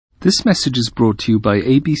This message is brought to you by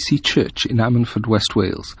ABC Church in Ammanford, West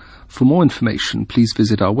Wales. For more information, please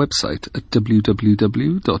visit our website at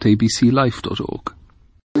www.abclife.org.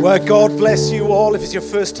 Well, God bless you all. If it's your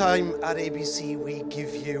first time at ABC, we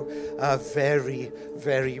give you a very,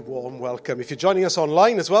 very warm welcome. If you're joining us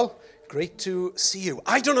online as well, great to see you.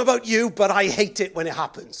 I don't know about you, but I hate it when it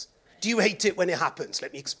happens. Do you hate it when it happens?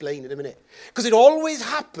 Let me explain in a minute. Because it always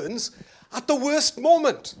happens at the worst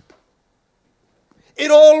moment. It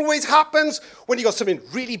always happens when you've got something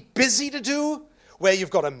really busy to do, where you've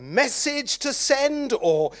got a message to send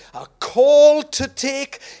or a call to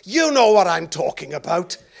take. You know what I'm talking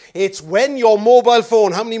about. It's when your mobile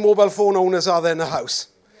phone, how many mobile phone owners are there in the house?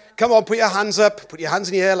 Come on, put your hands up, put your hands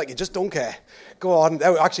in the air like you just don't care. Go on,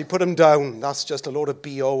 actually put them down. That's just a load of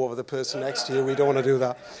BO over the person next to you. We don't want to do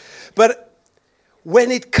that. But when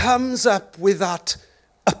it comes up with that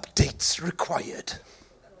updates required,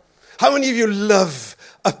 how many of you love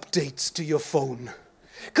updates to your phone?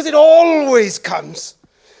 Because it always comes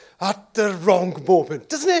at the wrong moment,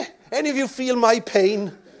 doesn't it? Any of you feel my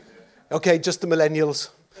pain? Okay, just the millennials.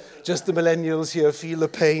 Just the millennials here feel the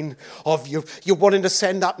pain of you. You're wanting to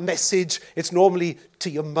send that message. It's normally to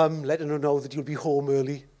your mum, letting her know that you'll be home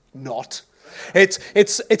early. Not.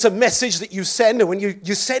 It's a message that you send, and when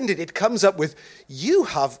you send it, it comes up with, you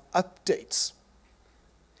have updates.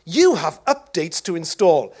 You have updates to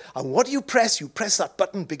install. And what do you press? You press that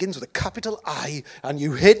button, begins with a capital I, and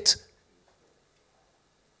you hit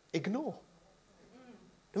ignore.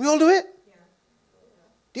 Do we all do it?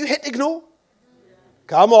 Do you hit ignore?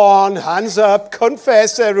 Come on, hands up,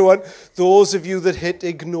 confess everyone. Those of you that hit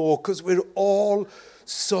ignore, because we're all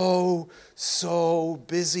so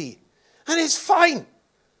busy. And it's fine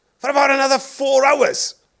for about another 4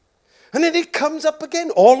 hours. And then it comes up again,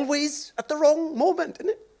 always at the wrong moment, isn't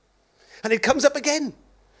it? And it comes up again.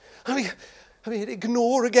 And we hit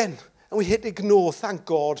ignore again. And we hit ignore. Thank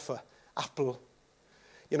God for Apple.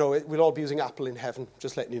 You know, we'll all be using Apple in heaven,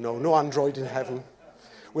 just letting you know. No Android in heaven.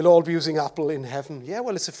 We'll all be using Apple in heaven. Yeah,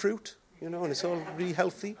 well, it's a fruit, you know, and it's all really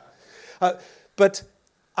healthy. But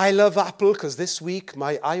I love Apple because this week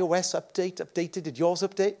my iOS updated. Did yours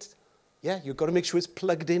update? Yeah, you've got to make sure it's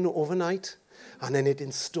plugged in overnight. And then it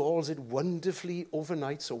installs it wonderfully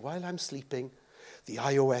overnight. So while I'm sleeping, the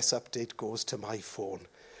iOS update goes to my phone.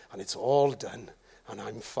 And it's all done. And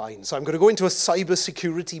I'm fine. So I'm going to go into a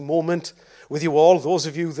cybersecurity moment with you all. Those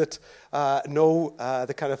of you that know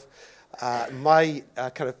the kind of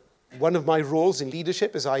one of my roles in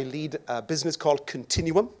leadership is I lead a business called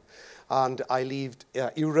Continuum. And I lead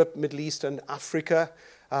Europe, Middle East, and Africa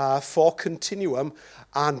for Continuum.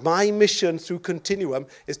 And my mission through Continuum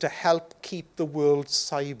is to help keep the world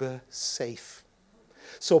cyber safe.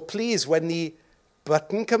 So please, when the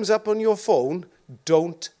button comes up on your phone,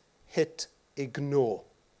 don't hit ignore.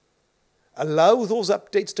 Allow those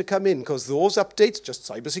updates to come in, because those updates, just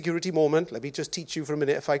cybersecurity moment, let me just teach you for a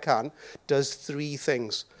minute if I can, does 3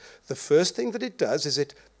 things. The first thing that it does is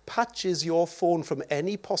it patches your phone from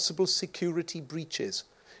any possible security breaches.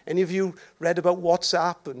 Any of you read about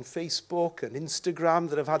WhatsApp and Facebook and Instagram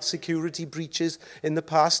that have had security breaches in the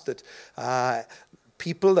past, that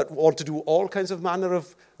people that want to do all kinds of manner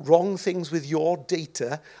of wrong things with your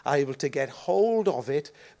data are able to get hold of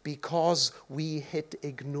it because we hit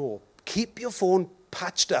ignore. Keep your phone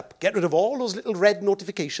patched up. Get rid of all those little red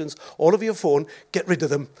notifications all over your phone. Get rid of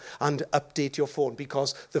them and update your phone,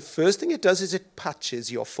 because the first thing it does is it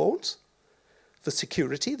patches your phones for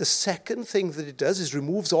security. The second thing that it does is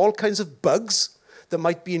removes all kinds of bugs that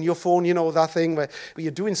might be in your phone. You know, that thing where you're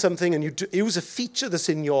doing something and you use a feature that's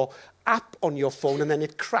in your app on your phone and then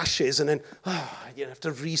it crashes and then you have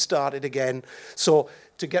to restart it again. So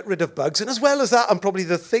to get rid of bugs. And as well as that, and probably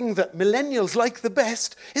the thing that millennials like the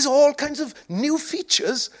best, is all kinds of new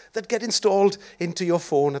features that get installed into your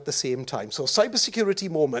phone at the same time. So cybersecurity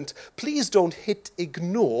moment, please don't hit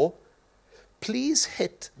ignore. Please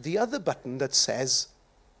hit the other button that says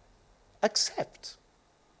accept.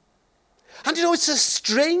 And you know, it's a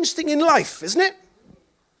strange thing in life, isn't it?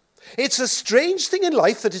 It's a strange thing in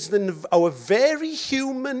life that it's in our very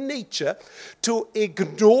human nature to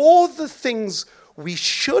ignore the things we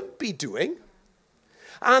should be doing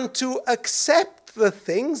and to accept the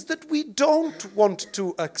things that we don't want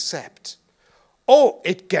to accept. Oh,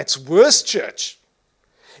 it gets worse, church.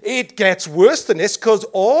 It gets worse than this, because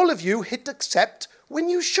all of you hit accept when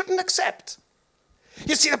you shouldn't accept.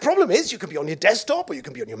 You see, the problem is you can be on your desktop, or you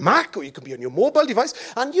can be on your Mac, or you can be on your mobile device,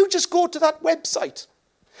 and you just go to that website.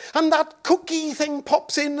 And that cookie thing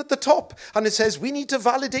pops in at the top, and it says, we need to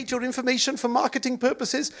validate your information for marketing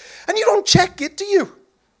purposes. And you don't check it, do you?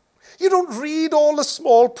 You don't read all the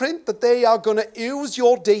small print that they are going to use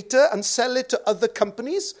your data and sell it to other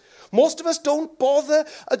companies. Most of us don't bother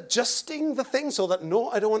adjusting the thing so that, no,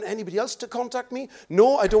 I don't want anybody else to contact me.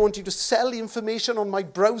 No, I don't want you to sell the information on my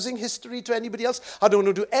browsing history to anybody else. I don't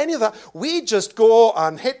want to do any of that. We just go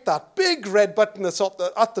and hit that big red button that's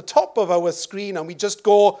at the top of our screen, and we just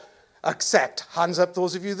go, accept. Hands up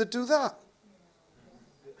those of you that do that.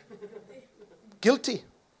 Guilty.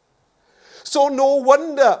 So no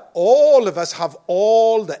wonder all of us have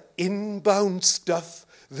all the inbound stuff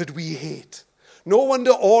that we hate. No wonder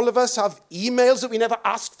all of us have emails that we never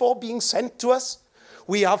asked for being sent to us.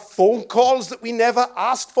 We have phone calls that we never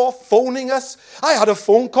asked for phoning us. I had a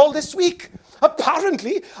phone call this week.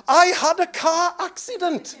 Apparently, I had a car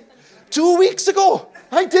accident 2 weeks ago.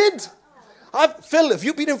 I did. Phil, have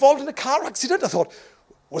you been involved in a car accident? I thought,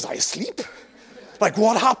 was I asleep? Like,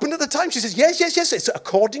 what happened at the time? She says, yes. It's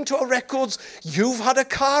according to our records, you've had a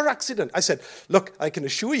car accident. I said, look, I can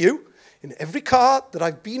assure you, in every car that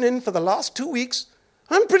I've been in for the last 2 weeks,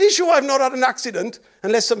 I'm pretty sure I've not had an accident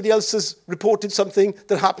unless somebody else has reported something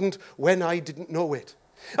that happened when I didn't know it.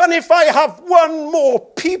 And if I have one more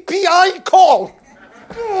PPI call,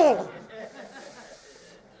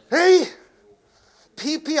 hey,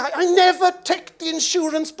 PPI, I never ticked the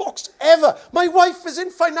insurance box, ever. My wife is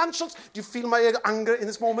in financials. Do you feel my anger in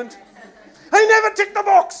this moment? I never ticked the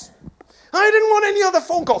box. I didn't want any other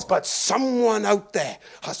phone calls, but someone out there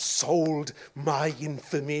has sold my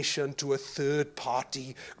information to a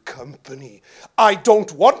third-party company. I don't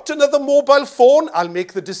want another mobile phone. I'll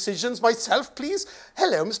make the decisions myself, please.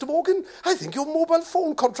 Hello, Mr. Morgan. I think your mobile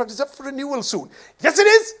phone contract is up for renewal soon. Yes, it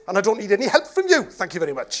is, and I don't need any help from you. Thank you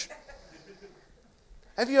very much.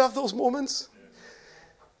 Have you had those moments?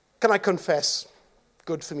 Can I confess?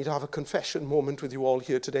 Good for me to have a confession moment with you all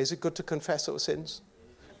here today. Is it good to confess our sins?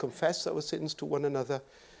 Confess our sins to one another.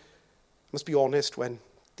 I must be honest, when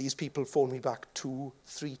these people phone me back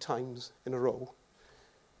 2-3 times in a row,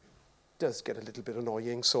 it does get a little bit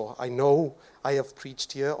annoying. So I know I have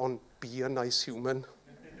preached here on be a nice human.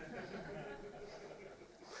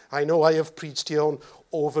 I know I have preached here on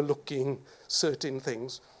overlooking certain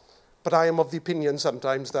things. But I am of the opinion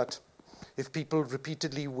sometimes that if people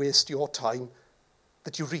repeatedly waste your time,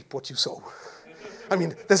 that you reap what you sow. I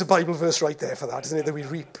mean, there's a Bible verse right there for that, isn't it? That we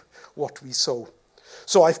reap what we sow.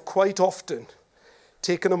 So I've quite often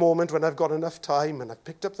taken a moment when I've got enough time and I've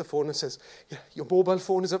picked up the phone and says, yeah, your mobile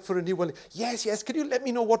phone is up for renewal. Yes, can you let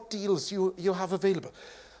me know what deals you have available?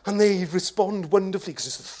 And they respond wonderfully, because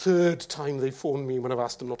it's the third time they phoned me when I've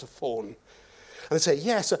asked them not to phone. And they say,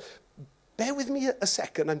 yes, bear with me a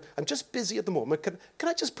second. I'm just busy at the moment. Can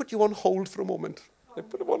I just put you on hold for a moment? I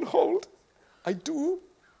put them on hold. I do.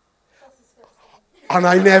 And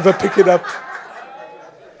I never pick it up.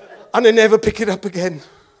 And I never pick it up again.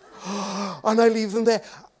 And I leave them there.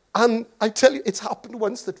 And I tell you, it's happened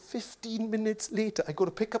once that 15 minutes later, I go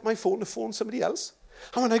to pick up my phone to phone somebody else.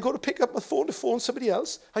 And when I go to pick up my phone to phone somebody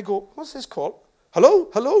else, I go, what's this call? Hello?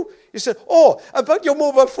 You said, about your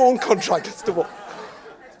mobile phone contract.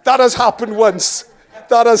 That has happened once.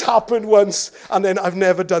 And then I've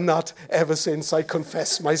never done that ever since. I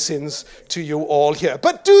confess my sins to you all here.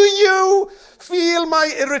 But do you feel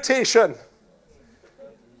my irritation?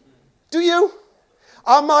 Do you?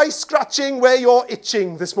 Am I scratching where you're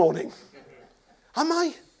itching this morning? Am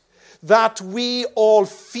I? That we all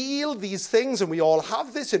feel these things and we all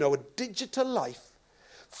have this in our digital life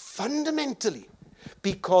fundamentally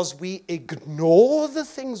because we ignore the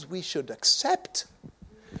things we should accept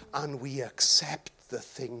and we accept the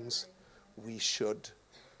things we should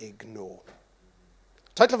ignore.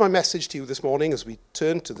 The title of my message to you this morning, as we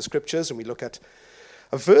turn to the scriptures and we look at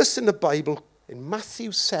a verse in the Bible in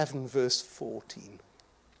Matthew 7 verse 14,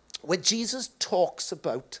 where Jesus talks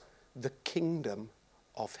about the kingdom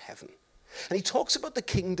of heaven. And he talks about the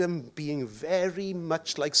kingdom being very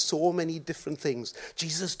much like so many different things.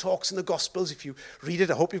 Jesus talks in the Gospels. If you read it,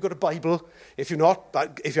 I hope you've got a Bible. If you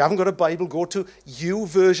haven't got a Bible, go to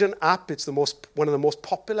YouVersion app. It's one of the most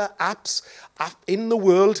popular apps in the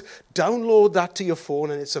world. Download that to your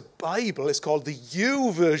phone, and it's a Bible. It's called the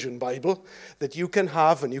YouVersion Bible that you can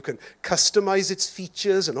have, and you can customize its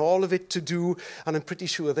features and all of it to do. And I'm pretty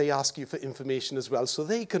sure they ask you for information as well, so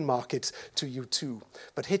they can mark it to you too.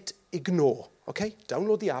 But hit ignore, okay?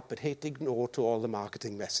 Download the app, but hit ignore to all the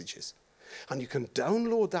marketing messages. And you can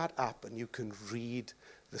download that app and you can read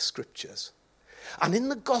the scriptures. And in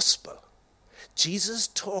the gospel, Jesus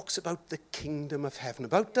talks about the kingdom of heaven,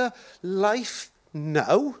 about the life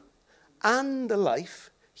now and the life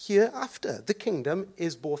hereafter. The kingdom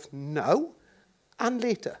is both now and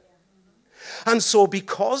later. And so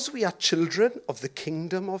because we are children of the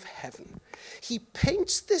kingdom of heaven, he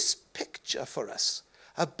paints this picture for us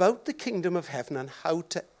about the kingdom of heaven and how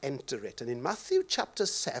to enter it. And in Matthew chapter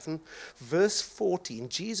 7, verse 14,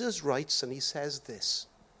 Jesus writes and he says this: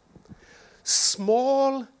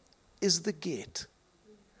 "Small is the gate,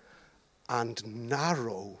 and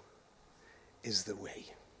narrow is the way."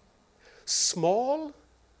 Small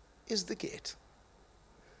is the gate,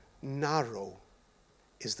 narrow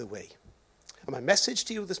is the way. And my message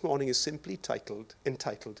to you this morning is simply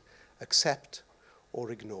entitled, Accept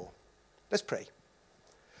or Ignore. Let's pray.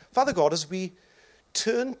 Father God, as we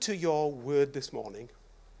turn to your word this morning,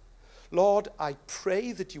 Lord, I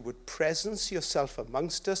pray that you would presence yourself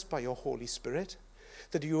amongst us by your Holy Spirit,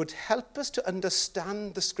 that you would help us to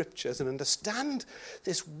understand the scriptures and understand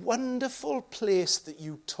this wonderful place that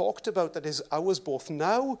you talked about that is ours both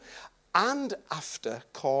now and after,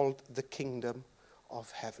 called the kingdom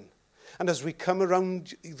of heaven. And as we come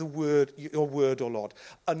around the word, your word, O Lord,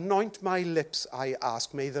 anoint my lips, I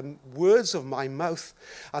ask. May the words of my mouth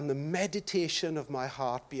and the meditation of my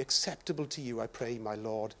heart be acceptable to you, I pray, my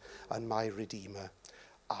Lord and my Redeemer.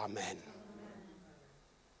 Amen.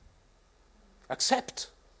 Accept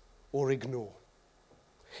or ignore.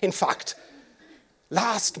 In fact,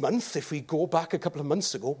 last month, if we go back a couple of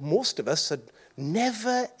months ago, most of us had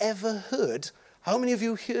never ever heard. How many of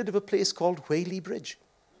you heard of a place called Whaley Bridge?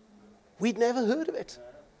 We'd never heard of it.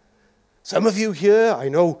 Some of you here, I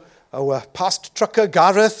know our past trucker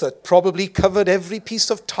Gareth had probably covered every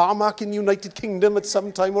piece of tarmac in the United Kingdom at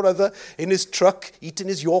some time or other in his truck, eating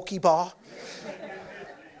his Yorkie bar.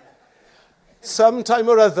 Sometime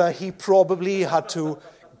or other, he probably had to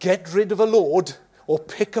get rid of a load or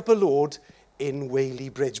pick up a load in Whaley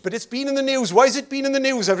Bridge. But it's been in the news. Why has it been in the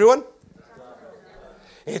news, everyone?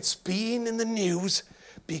 It's been in the news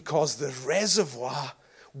because the reservoir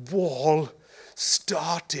wall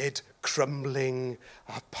started crumbling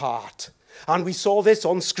apart. And we saw this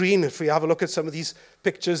on screen. If we have a look at some of these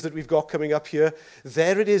pictures that we've got coming up here,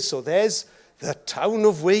 there it is. So there's the town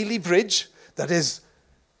of Whaley Bridge. That is,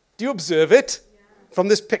 do you observe it from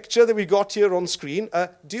this picture that we got here on screen?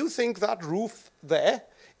 Do you think that roof there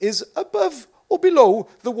is above or below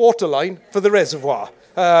the waterline for the reservoir?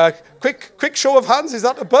 Quick show of hands. Is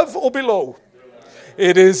that above or below?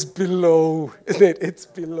 It is below, isn't it? It's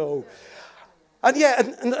below. And yeah,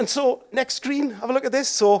 and so next screen, have a look at this.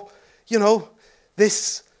 So,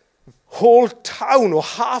 this whole town or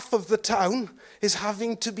half of the town is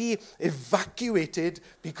having to be evacuated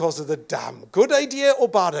because of the dam. Good idea or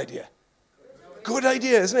bad idea? Good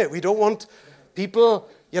idea, isn't it? We don't want people,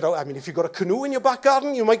 if you've got a canoe in your back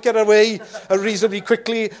garden, you might get away reasonably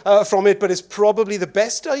quickly from it, but it's probably the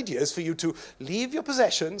best idea is for you to leave your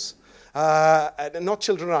possessions, not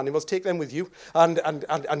children or animals, take them with you, and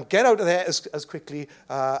get out of there as quickly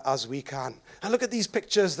as we can. And look at these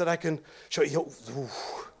pictures that I can show you.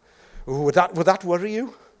 Would that worry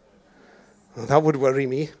you? That would worry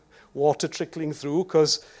me. Water trickling through,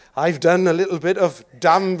 because I've done a little bit of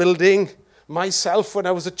dam building myself when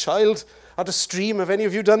I was a child at a stream. Have any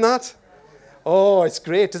of you done that? Oh, it's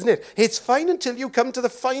great, isn't it? It's fine until you come to the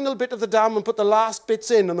final bit of the dam and put the last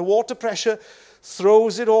bits in, and the water pressure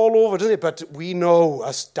throws it all over, doesn't it? But we know,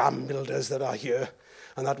 as dam builders that are here,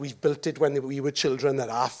 and that we've built it when we were children, that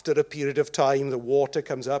after a period of time, the water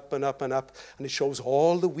comes up and up and up, and it shows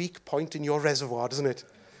all the weak point in your reservoir, doesn't it?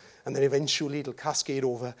 And then eventually it'll cascade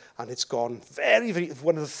over, and it's gone. Very, very,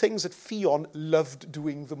 one of the things that Fionn loved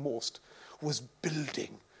doing the most was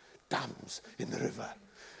building dams in the river.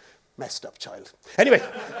 Messed up child. Anyway,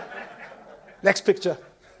 next picture.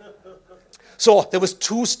 So there was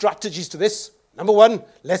two strategies to this. Number one,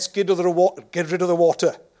 let's get rid of the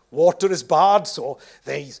water. Water is bad, so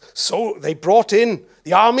they brought in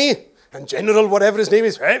the army and General whatever his name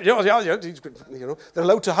is. They're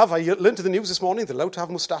allowed to have. I learned in the news this morning. They're allowed to have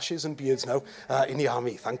moustaches and beards now in the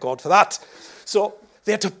army. Thank God for that. So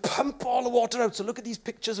they had to pump all the water out. So look at these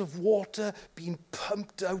pictures of water being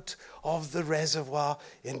pumped out of the reservoir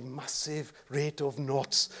in massive rate of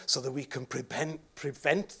knots so that we can prevent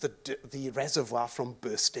the reservoir from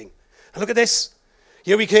bursting. And look at this.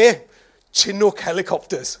 Here we go. Chinook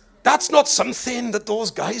helicopters. That's not something that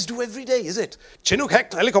those guys do every day, is it? Chinook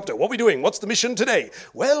helicopter, what are we doing? What's the mission today?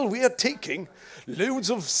 Well, we are taking loads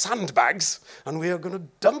of sandbags and we are going to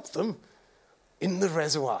dump them in the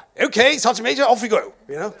reservoir. Okay, Sergeant Major, off we go.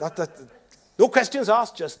 No questions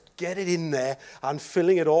asked, just get it in there and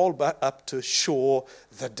filling it all back up to shore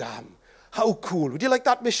the dam. How cool. Would you like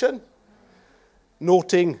that mission?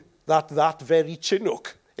 Noting that very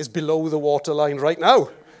Chinook is below the waterline right now.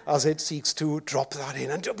 as it seeks to drop that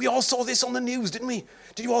in. And we all saw this on the news, didn't we?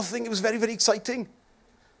 Did you all think it was very, very exciting?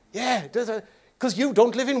 Yeah, because you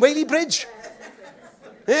don't live in Whaley Bridge.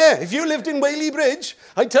 Yeah, if you lived in Whaley Bridge,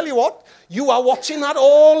 I tell you what, you are watching that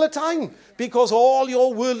all the time because all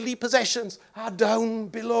your worldly possessions are down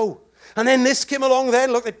below. And then this came along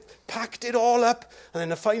then, look, they packed it all up. And then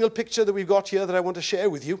the final picture that we've got here that I want to share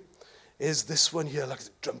with you is this one here. Look,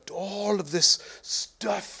 they dumped all of this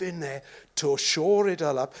stuff in there to shore it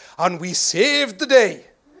all up. And we saved the day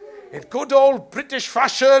in good old British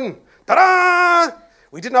fashion. Ta-da!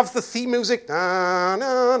 We didn't have the theme music. Na,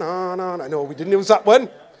 na, na, na, na. No, we didn't use that one.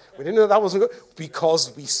 We didn't know that wasn't good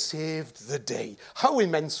because we saved the day. How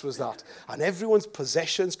immense was that? And everyone's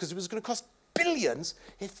possessions, because it was going to cost billions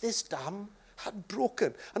if this dam had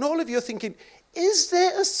broken. And all of you are thinking, is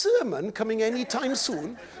there a sermon coming anytime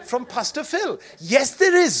soon from Pastor Phil? Yes,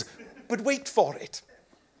 there is, but wait for it.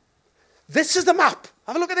 This is the map.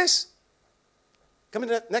 Have a look at this. Come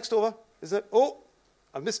in next over. Is it? Oh,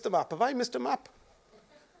 I missed the map. Have I missed a map?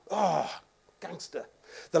 Oh, gangster.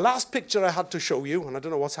 The last picture I had to show you, and I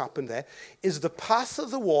don't know what's happened there, is the path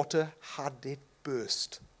of the water had it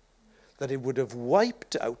burst. That it would have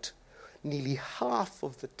wiped out nearly half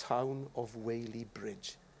of the town of Whaley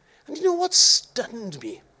Bridge. And you know what stunned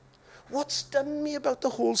me? What stunned me about the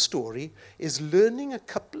whole story is learning a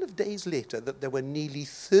couple of days later that there were nearly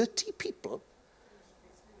 30 people.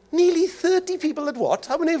 Nearly 30 people at what?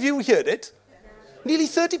 How many of you heard it? Nearly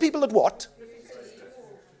 30 people at what?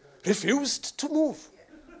 Refused to move.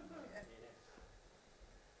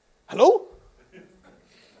 Hello?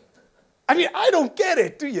 I mean, I don't get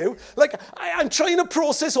it, do you? Like, I'm trying to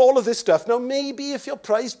process all of this stuff. Now, maybe if your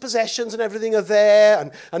prized possessions and everything are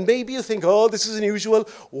there, and maybe you think, oh, this is an unusual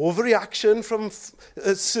overreaction from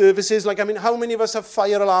services. Like, I mean, how many of us have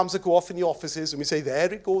fire alarms that go off in the offices, and we say,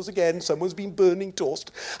 there it goes again, someone's been burning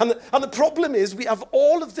toast. And the problem is we have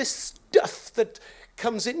all of this stuff that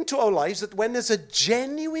comes into our lives that when there's a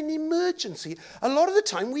genuine emergency, a lot of the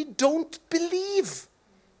time we don't believe.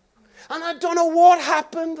 And I don't know what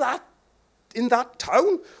happened in that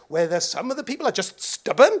town, where there's some of the people are just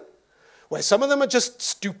stubborn, where some of them are just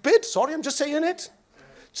stupid. Sorry, I'm just saying it.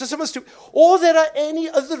 Just some are stupid. Or there are any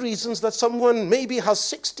other reasons that someone maybe has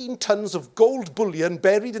 16 tons of gold bullion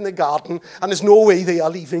buried in the garden, and there's no way they are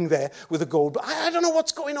leaving there with a gold. I don't know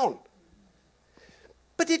what's going on.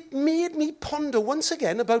 But it made me ponder once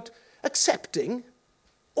again about accepting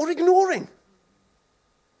or ignoring.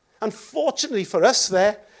 Unfortunately for us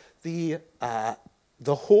there, the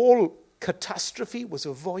whole catastrophe was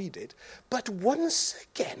avoided. But once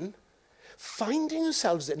again, finding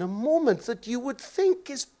ourselves in a moment that you would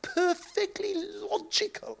think is perfectly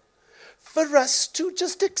logical for us to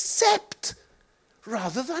just accept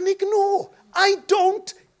rather than ignore. I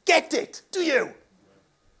don't get it, do you?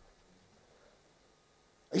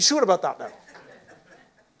 Are you sure about that now?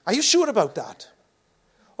 Are you sure about that?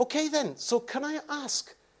 Okay then, so can I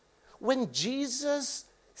ask, when Jesus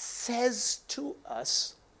says to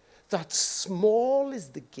us that small is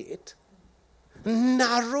the gate,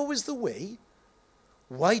 narrow is the way,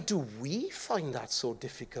 why do we find that so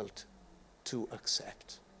difficult to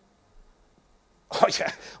accept? Oh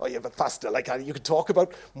yeah, but Pastor, like you can talk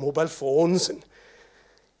about mobile phones and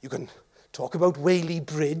you can talk about Whaley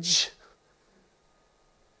Bridge,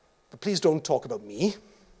 but please don't talk about me.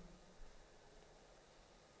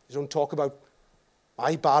 You don't talk about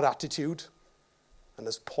my bad attitude. And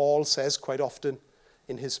as Paul says quite often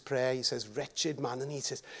in his prayer, he says, wretched man. And he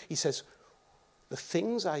says, the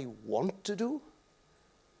things I want to do,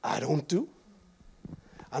 I don't do.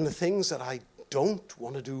 And the things that I don't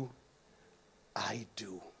want to do, I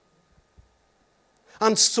do.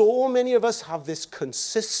 And so many of us have this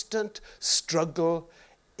consistent struggle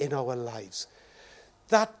in our lives.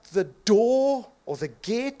 That the door or the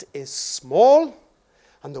gate is small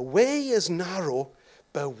and the way is narrow,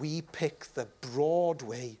 but we pick the broad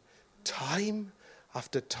way time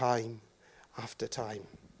after time after time.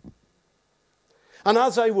 And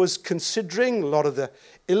as I was considering a lot of the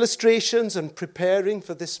illustrations and preparing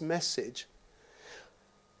for this message,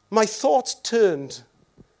 my thoughts turned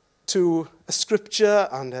to a scripture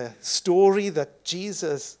and a story that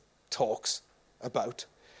Jesus talks about.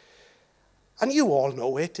 And you all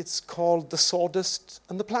know it. It's called The Sawdust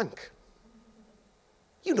and the Plank.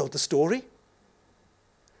 You know the story.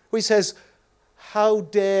 Where he says, how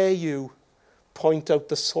dare you point out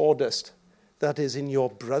the sawdust that is in your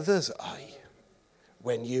brother's eye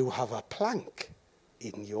when you have a plank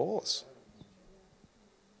in yours?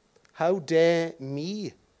 How dare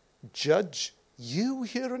me judge you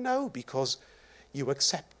here and now because you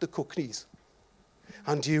accept the cookies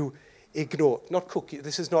and you ignore. Not cookies.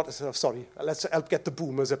 This is not, sorry, let's help get the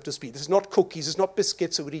boomers up to speed. This is not cookies. It's not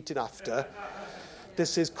biscuits that we're eating after.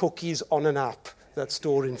 This is cookies on an app that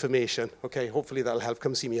store information. Okay, hopefully that'll help.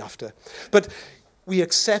 Come see me after. But we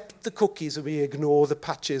accept the cookies and we ignore the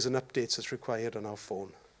patches and updates that's required on our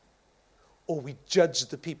phone. Or we judge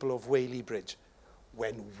the people of Whaley Bridge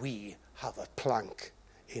when we have a plank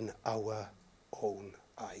in our own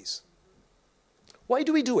eyes. Why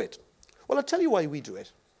do we do it? Well, I'll tell you why we do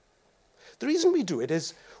it. The reason we do it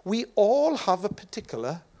is we all have a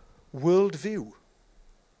particular worldview.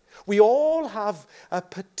 We all have a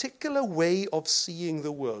particular way of seeing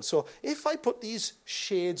the world. So if I put these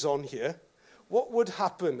shades on here, what would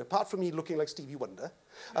happen, apart from me looking like Stevie Wonder,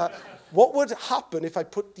 what would happen if I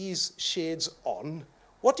put these shades on?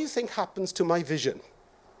 What do you think happens to my vision?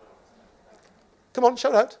 Come on,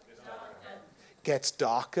 shout out. Gets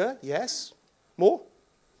darker, yes. More?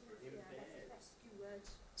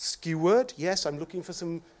 Skewered, yes. I'm looking for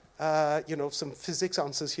some, some physics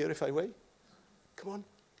answers here, if I may. Come on.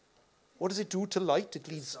 What does it do to light? It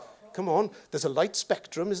leads. Come on. There's a light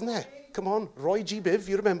spectrum, isn't there? Come on. Roy G. Biv,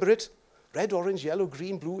 you remember it? Red, orange, yellow,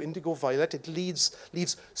 green, blue, indigo, violet. It leaves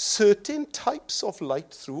certain types of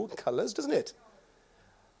light through, colours, doesn't it?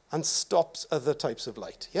 And stops other types of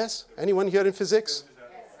light. Yes? Anyone here in physics?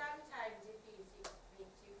 Sometimes it makes you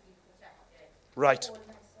feel protected. Right.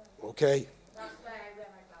 Okay. That's why I wear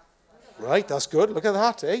my glasses. Right, that's good. Look at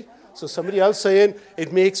that, eh? So somebody else saying,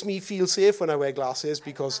 it makes me feel safe when I wear glasses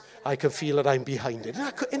because I can feel that I'm behind it.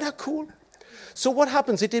 Isn't that cool? So what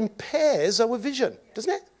happens? It impairs our vision,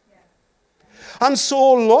 doesn't it? And so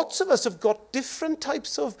lots of us have got different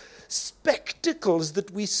types of spectacles that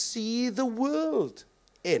we see the world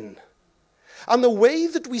in. And the way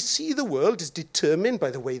that we see the world is determined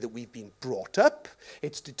by the way that we've been brought up.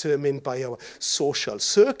 It's determined by our social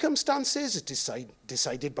circumstances. It's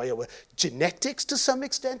decided by our genetics to some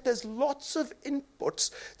extent. There's lots of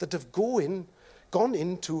inputs that have gone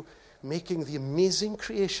into making the amazing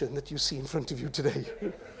creation that you see in front of you today.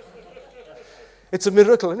 It's a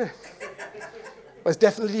miracle, isn't it? Well, it's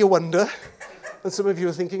definitely a wonder. And some of you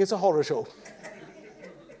are thinking it's a horror show.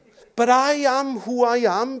 But I am who I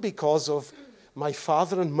am because of my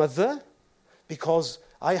father and mother, because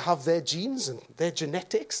I have their genes and their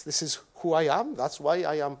genetics. This is who I am. That's why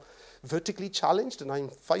I am vertically challenged, and I'm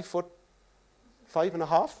 5'5".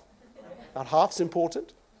 That half's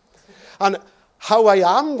important. And how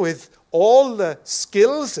I am with all the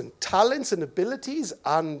skills and talents and abilities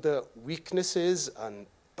and weaknesses and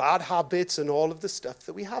bad habits and all of the stuff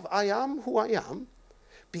that we have. I am who I am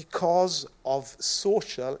because of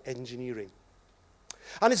social engineering.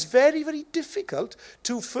 And it's very, very difficult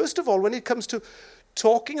to, first of all, when it comes to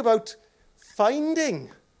talking about finding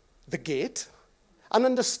the gate and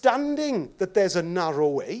understanding that there's a narrow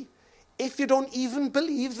way, if you don't even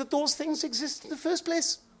believe that those things exist in the first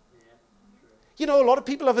place. You know, a lot of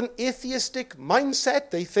people have an atheistic mindset.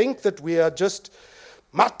 They think that we are just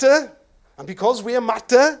matter, and because we are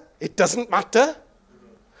matter, it doesn't matter.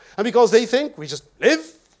 And because they think we just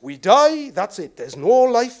live, we die, that's it. There's no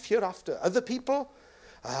life hereafter. Other people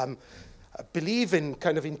believe in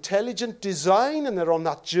kind of intelligent design, and they're on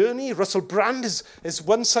that journey. Russell Brand is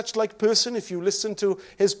one such like person. If you listen to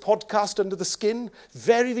his podcast, Under the Skin,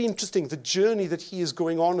 very, very interesting, the journey that he is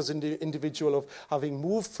going on as an individual of having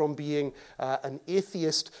moved from being an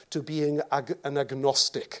atheist to being an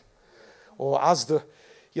agnostic. Or as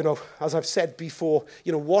I've said before,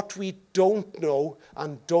 what we don't know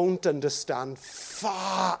and don't understand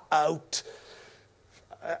far out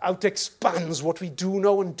expands what we do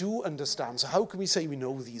know and do understand. So how can we say we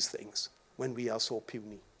know these things when we are so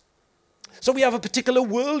puny? So we have a particular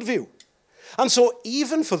worldview. And so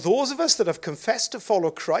even for those of us that have confessed to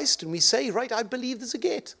follow Christ, and we say, right, I believe there's a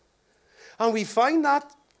gate. And we find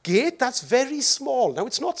that gate, that's very small. Now,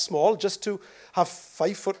 it's not small just to have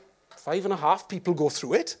 5'5" people go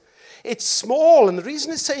through it. It's small, and the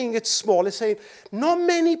reason it's saying it's small is saying not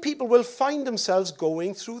many people will find themselves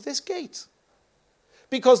going through this gate.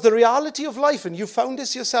 Because the reality of life, and you found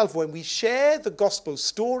this yourself, when we share the gospel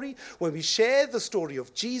story, when we share the story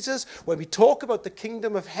of Jesus, when we talk about the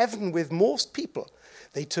kingdom of heaven with most people,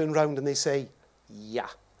 they turn around and they say, yeah,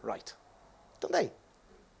 right. Don't they?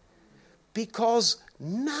 Because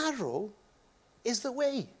narrow is the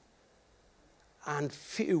way, and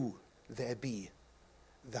few there be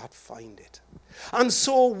that find it. And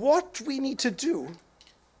so what we need to do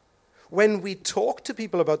when we talk to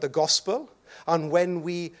people about the gospel, and when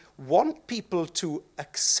we want people to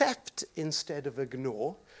accept instead of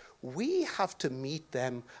ignore, we have to meet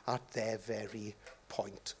them at their very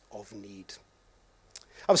point of need.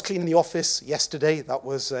 I was cleaning the office yesterday. That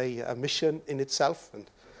was a mission in itself. And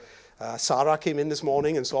Sarah came in this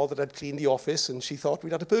morning and saw that I'd cleaned the office, and she thought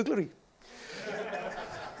we'd had a burglary.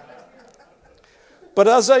 But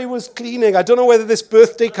as I was cleaning, I don't know whether this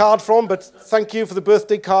birthday card from, but thank you for the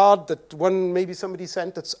birthday card, that one maybe somebody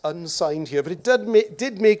sent that's unsigned here. But it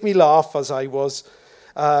did make me laugh as I was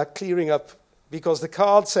clearing up, because the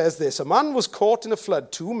card says this: a man was caught in a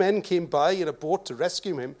flood. 2 men came by in a boat to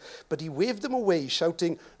rescue him, but he waved them away,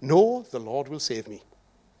 shouting, "No, the Lord will save me."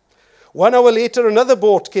 1 hour later, another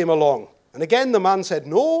boat came along, and again the man said,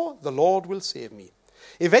 "No, the Lord will save me."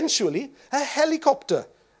 Eventually, a helicopter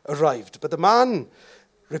arrived, but the man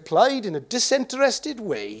replied in a disinterested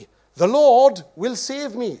way, "The Lord will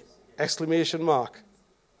save me!" Exclamation mark.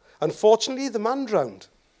 Unfortunately, the man drowned.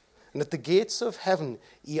 And at the gates of heaven,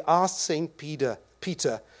 he asked St. Peter,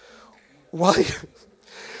 why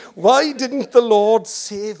didn't the Lord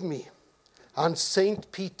save me? And St.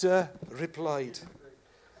 Peter replied,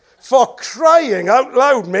 "For crying out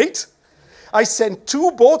loud, mate, I sent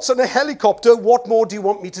 2 boats and a helicopter. What more do you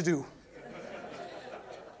want me to do?"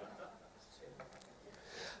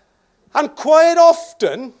 And quite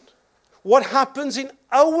often, what happens in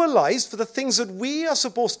our lives for the things that we are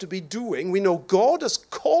supposed to be doing, we know God has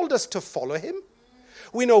called us to follow him.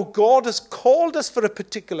 We know God has called us for a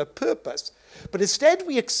particular purpose. But instead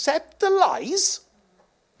we accept the lies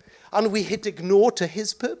and we hit ignore to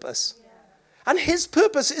his purpose. And his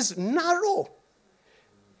purpose is narrow.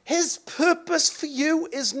 His purpose for you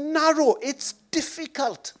is narrow. It's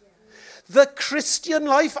difficult. The Christian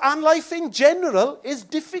life and life in general is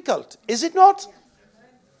difficult, is it not?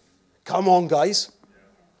 Come on, guys.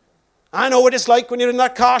 I know what it's like when you're in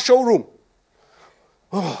that car showroom.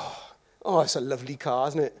 Oh, it's a lovely car,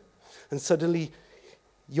 isn't it? And suddenly,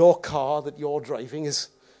 your car that you're driving is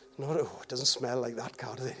not, it doesn't smell like that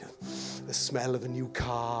car, does it? The smell of a new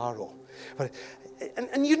car.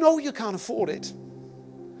 And you know you can't afford it.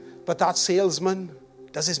 But that salesman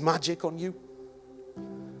does his magic on you.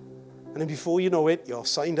 And then before you know it, you're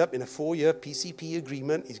signed up in a 4-year PCP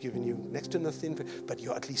agreement. He's giving you next to nothing, but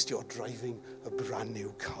at least you're driving a brand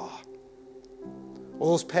new car. Or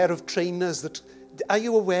those pair of trainers that, are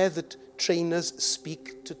you aware that trainers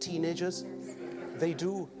speak to teenagers? They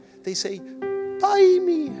do. They say, "Buy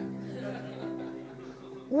me.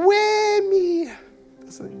 Wear me.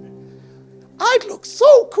 I'd look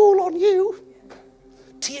so cool on you."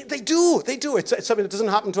 They do. It's something that doesn't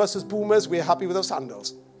happen to us as boomers. We're happy with our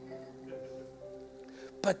sandals.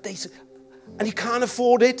 But they say, and you can't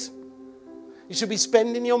afford it. You should be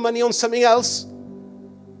spending your money on something else.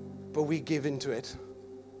 But we give into it.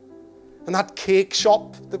 And that cake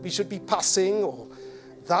shop that we should be passing, or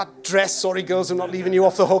that dress, sorry girls, I'm not leaving you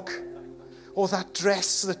off the hook, or that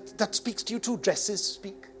dress that speaks to you too. Dresses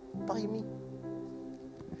speak. Buy me.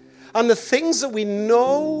 And the things that we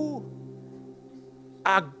know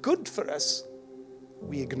are good for us,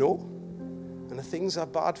 we ignore. And the things that are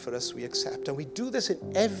bad for us, we accept. And we do this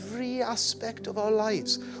in every aspect of our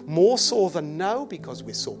lives. More so than now, because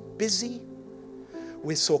we're so busy.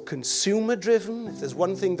 We're so consumer driven. If there's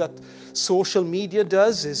one thing that social media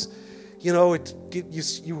does is,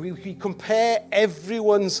 we compare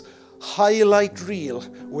everyone's highlight reel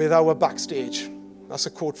with our backstage. That's a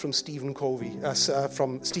quote from Stephen Furtick,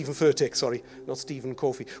 not Stephen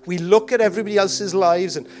Covey. We look at everybody else's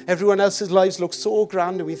lives, and everyone else's lives look so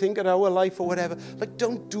grand, and we think at our life or whatever. Like,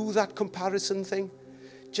 don't do that comparison thing.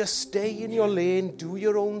 Just stay in your lane, do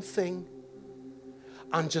your own thing,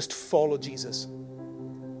 and just follow Jesus.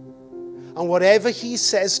 And whatever he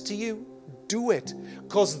says to you, do it.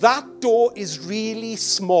 Because that door is really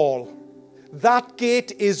small. That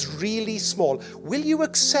gate is really small. Will you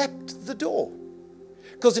accept the door?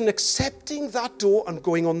 Because in accepting that door and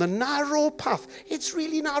going on the narrow path, it's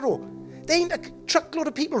really narrow. There ain't a truckload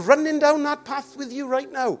of people running down that path with you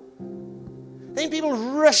right now. There ain't people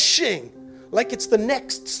rushing like it's the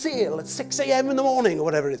next sale at 6 a.m. in the morning or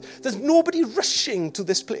whatever it is. There's nobody rushing to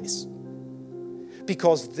this place.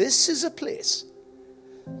 Because this is a place,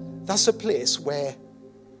 that's a place where,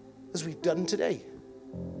 as we've done today,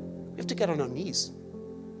 we have to get on our knees.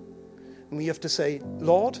 And we have to say,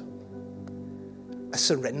 "Lord, I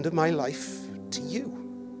surrender my life to you.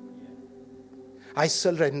 I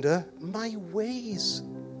surrender my ways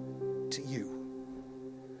to you.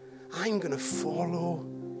 I'm going to follow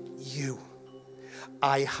you.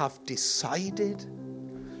 I have decided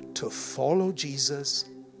to follow Jesus.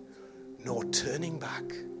 No turning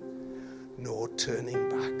back. No turning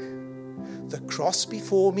back. The cross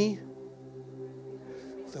before me,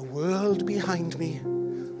 the world behind me.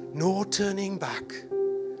 No turning back.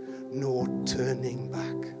 No turning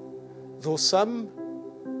back." Though some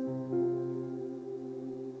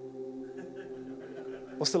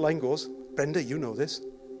What's the line goes? Brenda, you know this.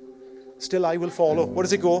 Still I will follow. What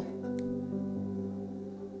does it go?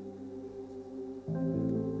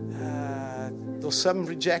 Though some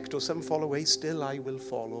reject or some fall away, still I will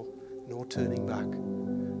follow. No turning back.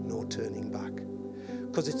 No turning back.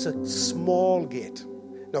 Because it's a small gate.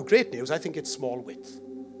 Now, great news, I think it's small width,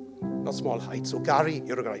 not small height. So, Gary,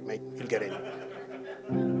 you're all right, mate. You'll get in.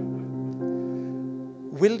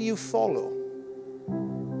 Will you follow?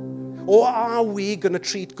 Or are we going to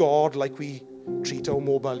treat God like we treat our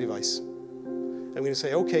mobile device? I'm going to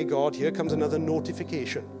say, okay, God, here comes another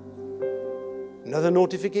notification. Another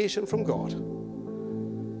notification from God.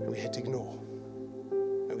 And we hit ignore.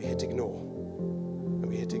 And we hit ignore. And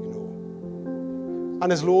we hit ignore. And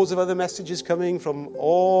there's loads of other messages coming from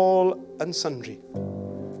all and sundry.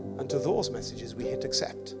 And to those messages we hit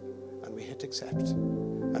accept. And we hit accept.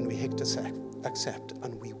 And we hit accept.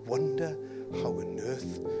 And we wonder how on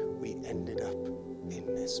earth we ended up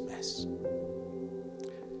in this mess.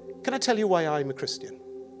 Can I tell you why I'm a Christian?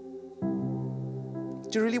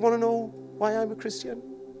 Do you really want to know why I'm a Christian?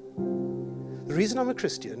 The reason I'm a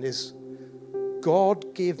Christian is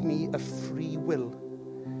God gave me a free will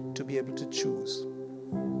to be able to choose.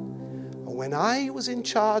 And when I was in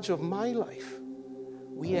charge of my life,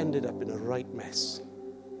 we ended up in a right mess.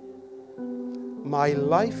 My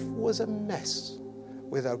life was a mess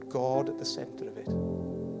without God at the center of it.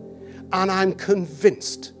 And I'm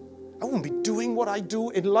convinced I wouldn't be doing what I do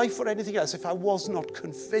in life or anything else if I was not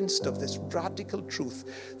convinced of this radical truth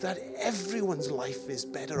that everyone's life is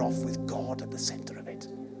better off with God at the center of it.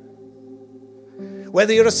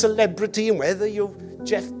 Whether you're a celebrity and whether you're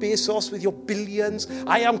Jeff Bezos with your billions,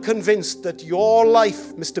 I am convinced that your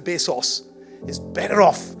life, Mr. Bezos, is better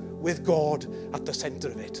off with God at the center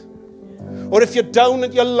of it. Or if you're down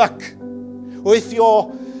at your luck, or if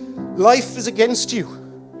your life is against you,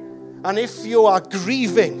 and if you are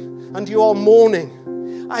grieving and you are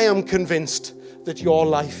mourning, I am convinced that your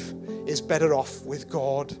life is better off with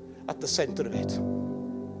God at the center of it.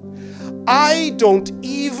 I don't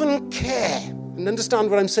even care, and understand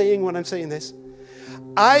what I'm saying when I'm saying this.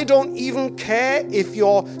 I don't even care if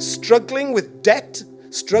you're struggling with debt,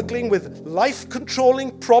 struggling with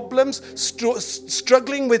life-controlling problems,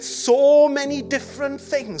 struggling with so many different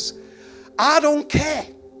things. I don't care.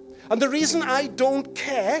 And the reason I don't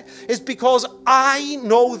care is because I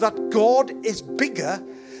know that God is bigger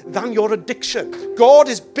than your addiction. God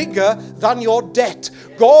is bigger than your debt.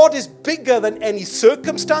 God is bigger than any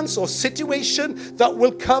circumstance or situation that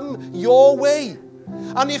will come your way.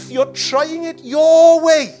 And if you're trying it your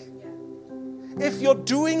way, if you're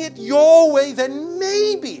doing it your way, then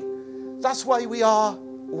maybe that's why we are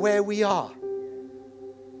where we are.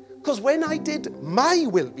 Because when I did my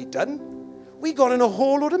will be done, we got in a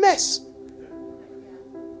whole lot of mess.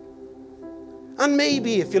 And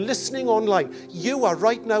maybe if you're listening online, you are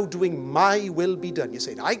right now doing my will be done. You're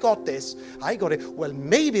saying, I got this, I got it. Well,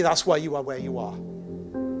 maybe that's why you are where you are.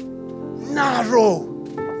 Narrow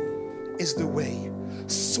is the way.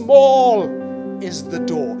 Small is the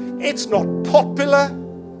door. It's not popular.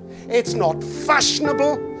 It's not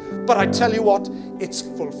fashionable. But I tell you what, it's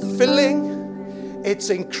fulfilling.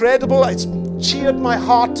 It's incredible. It's cheered my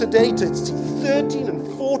heart today to see 13 and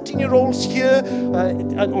 14-year-olds here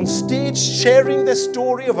on stage sharing their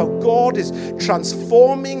story of how God is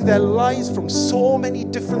transforming their lives from so many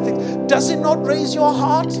different things. Does it not raise your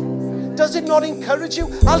heart? Does it not encourage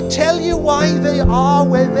you? I'll tell you why they are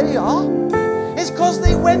where they are. It's because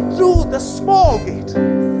they went through the small gate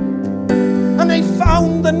and they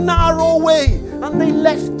found the narrow way and they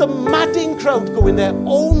left the madding crowd going their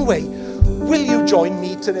own way. Will you join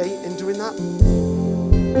me today in doing that?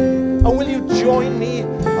 And will you join me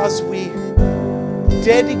as we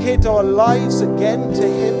dedicate our lives again to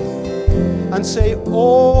Him and say,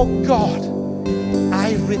 oh God,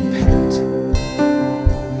 I repent.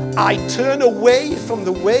 I turn away from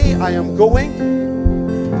the way I am going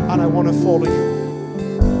and I want to follow you.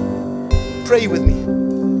 Pray with me.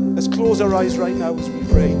 Let's close our eyes right now as we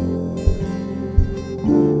pray.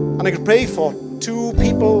 And I could pray for two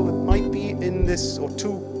people that might be in this, or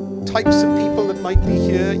two types of people that might be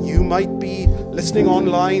here. You might be listening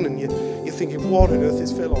online and you're thinking, what on earth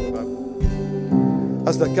is Phil on about?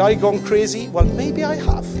 Has that guy gone crazy? Well, maybe I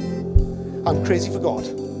have. I'm crazy for God.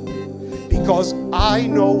 Because I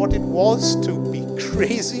know what it was to be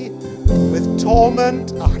crazy with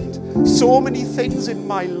torment and so many things in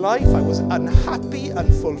my life. I was unhappy and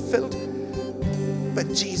unfulfilled.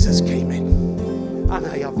 But Jesus came in. And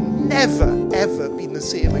I have never, ever been the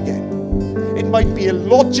same again. It might be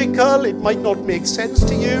illogical. It might not make sense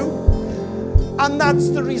to you. And that's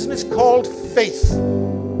the reason it's called faith.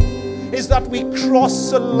 is that we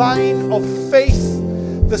cross a line of faith.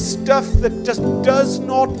 The stuff that just does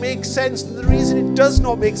not make sense. The reason it does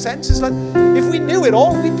not make sense is that if we knew it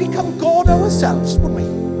all, we'd become God ourselves, wouldn't we?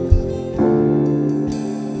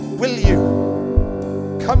 Will you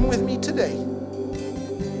come with me today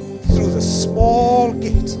through the small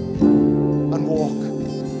gate and walk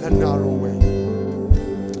the narrow way?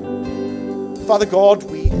 Father God,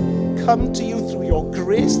 we come to you through your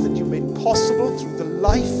grace that you made possible through the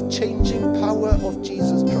life-changing power of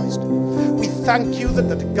Jesus Christ. We thank you that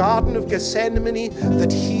at the Garden of Gethsemane,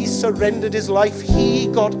 that he surrendered his life. He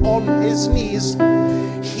got on his knees.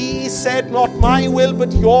 He said, not my will,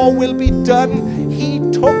 but your will be done. He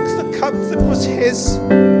took the cup that was his,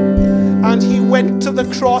 and he went to the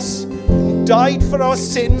cross, died for our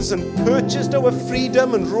sins, and purchased our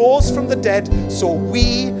freedom, and rose from the dead so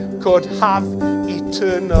we could have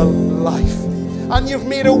eternal life. And you've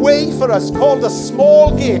made a way for us called the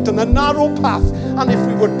small gate and the narrow path. And if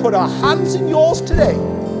we would put our hands in yours today,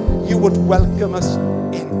 you would welcome us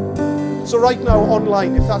in. So right now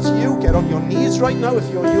online, if that's you, get on your knees right now.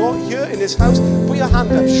 If you're here in this house, put your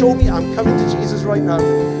hand up. Show me I'm coming to Jesus right now.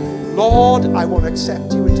 Lord, I want to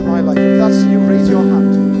accept you into my life. If that's you, raise your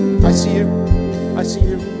hand. I see you. I see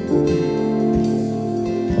you.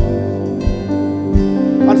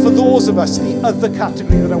 And for those of us, the other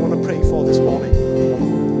category that I want to pray for this morning,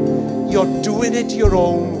 you're doing it your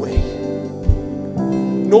own way.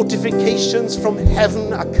 Notifications from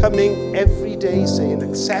heaven are coming every day saying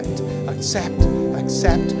accept, accept,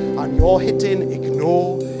 accept, and you're hitting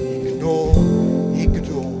ignore, ignore,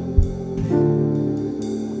 ignore.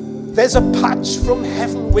 There's a patch from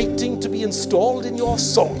heaven waiting to be installed in your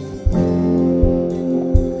soul.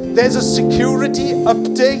 There's a security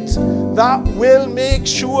update that will make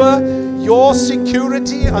sure your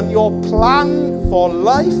security and your plan for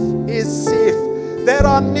life is safe. There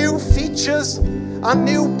are new features and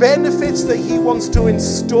new benefits that he wants to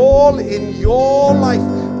install in your life.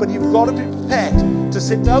 But you've got to be prepared to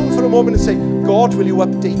sit down for a moment and say, God, will you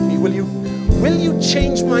update me? Will you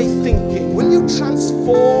change my thinking? Will you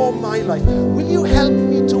transform my life? Will you help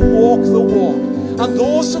me to walk the walk? And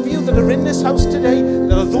those of you that are in this house today,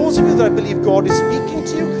 there are those of you that I believe God is speaking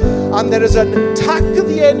to you, and there is an attack of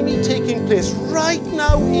the enemy taking place right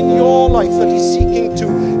now in your life that he's seeking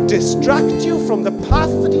to distract you from the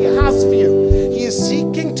path that he has for you. He is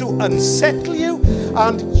seeking to unsettle you,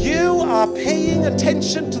 and you are paying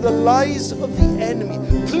attention to the lies of the enemy.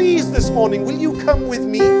 Please, this morning, will you come with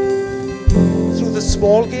me through the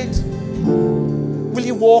small gate? Will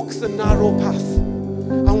you walk the narrow path?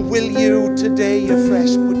 And will you today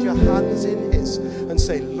afresh put your hands in his and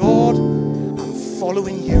say, Lord, I'm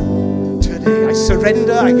following you today. I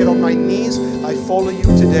surrender, I get on my knees, I follow you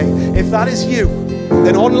today. If that is you,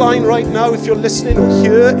 then online right now, if you're listening or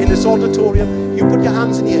here in this auditorium, you put your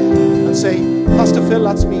hands in the air and say, Pastor Phil,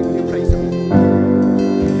 that's me, will you pray for me?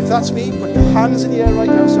 If that's me, put your hands in the air right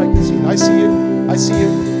now so I can see you. I see you, I see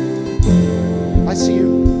you, I see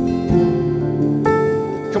you.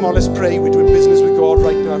 Come on, let's pray. We're doing business with God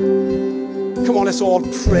right now. Come on, let's all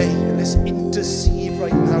pray and let's intercede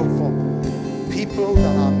right now for people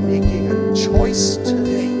that are making a choice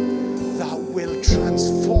today that will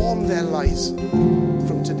transform their lives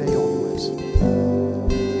from today onwards.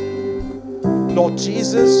 Lord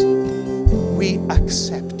Jesus, we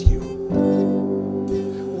accept you.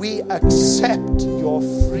 We accept your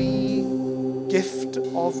free gift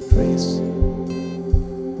of grace.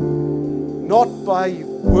 Not by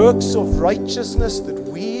works of righteousness that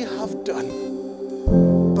we have done,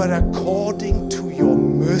 but according to your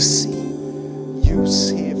mercy, you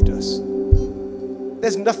saved us.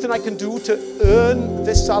 There's nothing I can do to earn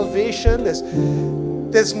this salvation.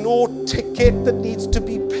 There's no ticket that needs to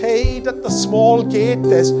be paid at the small gate.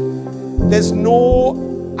 There's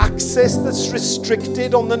no access that's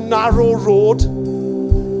restricted on the narrow road.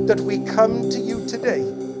 That we come to you today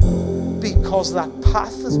because that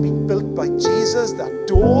path has been built by Jesus, that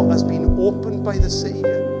door has been opened by the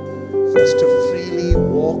Savior for us to freely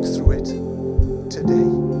walk through it today.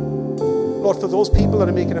 Lord, for those people that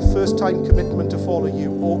are making a first-time commitment to follow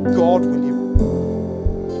you, oh God, will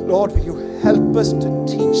you help us to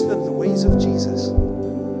teach them the ways of Jesus?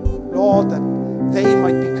 Lord, that they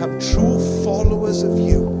might become true followers of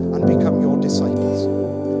you and become your disciples.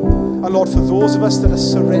 And Lord, for those of us that are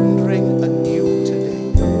surrendering anew today,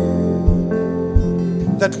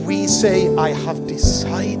 that we say, I have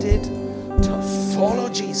decided to follow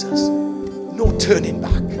Jesus. No turning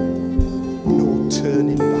back. No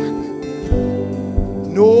turning back.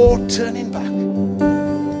 No turning back.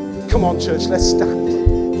 Come on, church, let's stand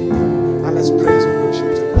and let's praise and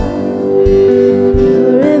worship together.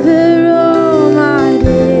 Forever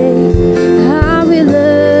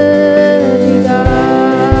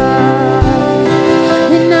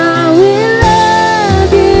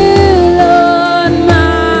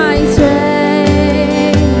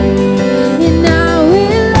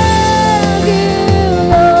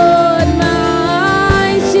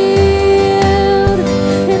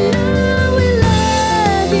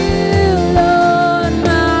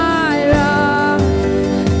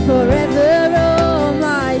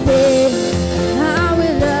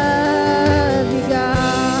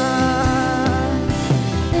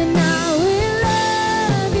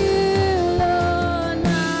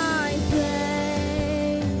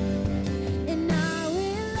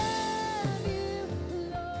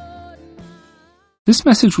This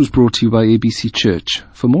message was brought to you by ABC Church.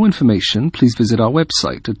 For more information, please visit our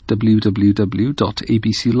website at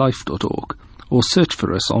www.abclife.org or search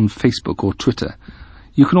for us on Facebook or Twitter.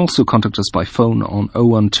 You can also contact us by phone on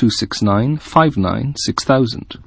 01269 59 6000.